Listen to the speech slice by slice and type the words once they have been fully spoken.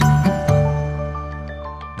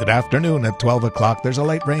Good afternoon. At 12 o'clock, there's a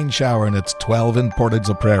light rain shower, and it's 12 in Portage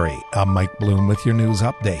la Prairie. I'm Mike Bloom with your news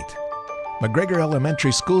update. McGregor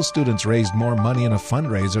Elementary School students raised more money in a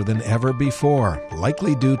fundraiser than ever before,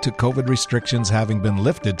 likely due to COVID restrictions having been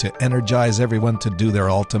lifted to energize everyone to do their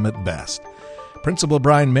ultimate best. Principal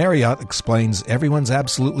Brian Marriott explains everyone's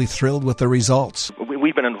absolutely thrilled with the results.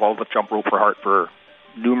 We've been involved with Jump Rope for Heart for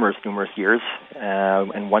numerous years,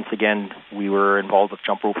 and once again we were involved with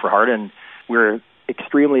Jump Rope for Heart, and we're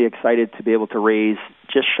extremely excited to be able to raise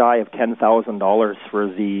just shy of $10,000 for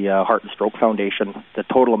the Heart and Stroke Foundation. The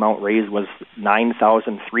total amount raised was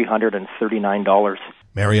 $9,339.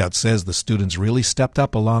 Marriott says the students really stepped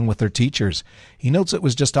up along with their teachers. He notes it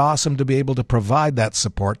was just awesome to be able to provide that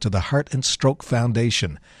support to the Heart and Stroke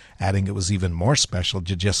Foundation, adding it was even more special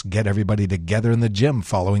to just get everybody together in the gym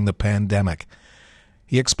following the pandemic.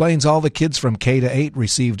 He explains all the kids from K to 8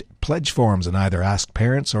 received pledge forms and either asked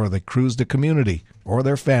parents or they cruised the community or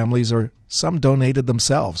their families, or some donated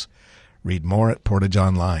themselves. Read more at Portage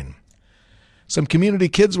Online. Some community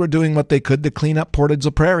kids were doing what they could to clean up Portage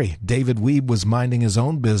la Prairie. David Weeb was minding his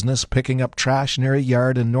own business, picking up trash near a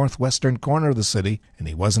yard in northwestern corner of the city, and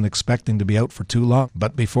he wasn't expecting to be out for too long.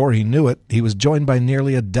 But before he knew it, he was joined by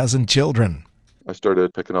nearly a dozen children. I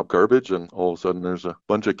started picking up garbage, and all of a sudden there's a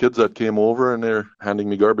bunch of kids that came over and they're handing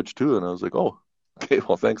me garbage too. And I was like, oh, okay,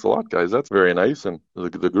 well, thanks a lot, guys. That's very nice. And the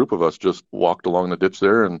group of us just walked along the ditch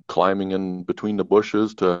there and climbing in between the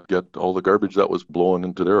bushes to get all the garbage that was blowing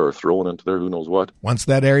into there or thrown into there, who knows what. Once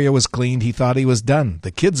that area was cleaned, he thought he was done.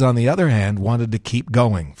 The kids, on the other hand, wanted to keep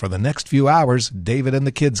going. For the next few hours, David and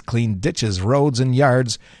the kids cleaned ditches, roads, and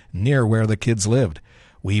yards near where the kids lived.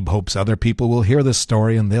 Weeb hopes other people will hear this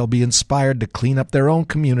story and they'll be inspired to clean up their own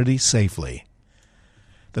community safely.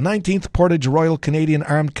 The 19th Portage Royal Canadian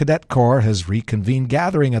Armed Cadet Corps has reconvened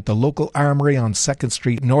gathering at the local armory on 2nd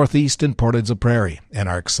Street Northeast in Portage la Prairie, and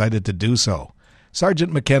are excited to do so.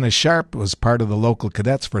 Sergeant McKenna Sharp was part of the local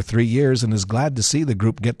cadets for 3 years and is glad to see the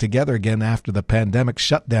group get together again after the pandemic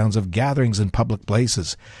shutdowns of gatherings in public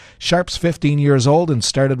places. Sharp's 15 years old and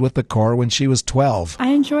started with the Corps when she was 12. I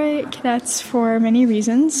enjoy cadets for many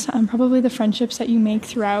reasons. Probably the friendships that you make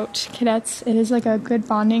throughout cadets. It is like a good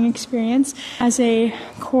bonding experience. As a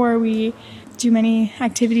Corps, we do many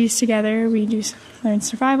activities together. We do learn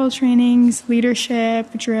survival trainings, leadership,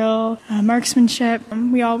 drill, marksmanship.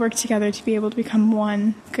 We all work together to be able to become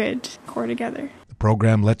one good Corps together. The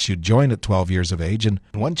program lets you join at 12 years of age, and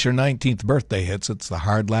once your 19th birthday hits, it's the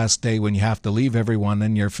hard last day when you have to leave everyone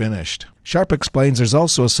and you're finished. Sharp explains there's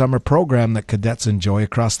also a summer program that cadets enjoy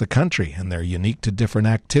across the country, and they're unique to different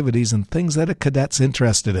activities and things that a cadet's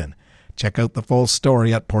interested in. Check out the full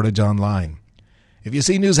story at Portage Online. If you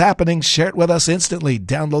see news happening, share it with us instantly.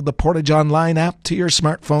 Download the Portage Online app to your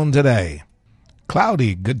smartphone today.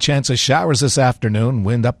 Cloudy, good chance of showers this afternoon.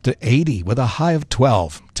 Wind up to 80 with a high of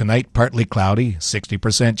 12. Tonight, partly cloudy,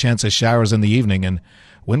 60% chance of showers in the evening, and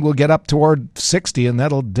wind will get up toward 60, and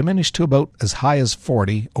that'll diminish to about as high as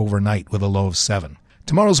 40 overnight with a low of 7.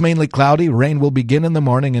 Tomorrow's mainly cloudy. Rain will begin in the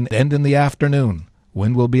morning and end in the afternoon.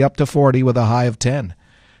 Wind will be up to 40 with a high of 10.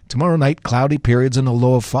 Tomorrow night, cloudy periods and a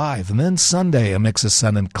low of 5. And then Sunday, a mix of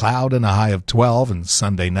sun and cloud and a high of 12. And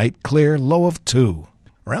Sunday night, clear, low of 2.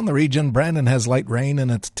 Around the region, Brandon has light rain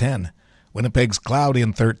and it's 10. Winnipeg's cloudy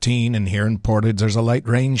and 13. And here in Portage, there's a light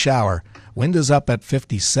rain shower. Wind is up at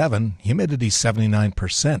 57, humidity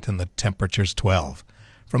 79%, and the temperature's 12.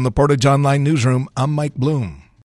 From the Portage Online Newsroom, I'm Mike Bloom.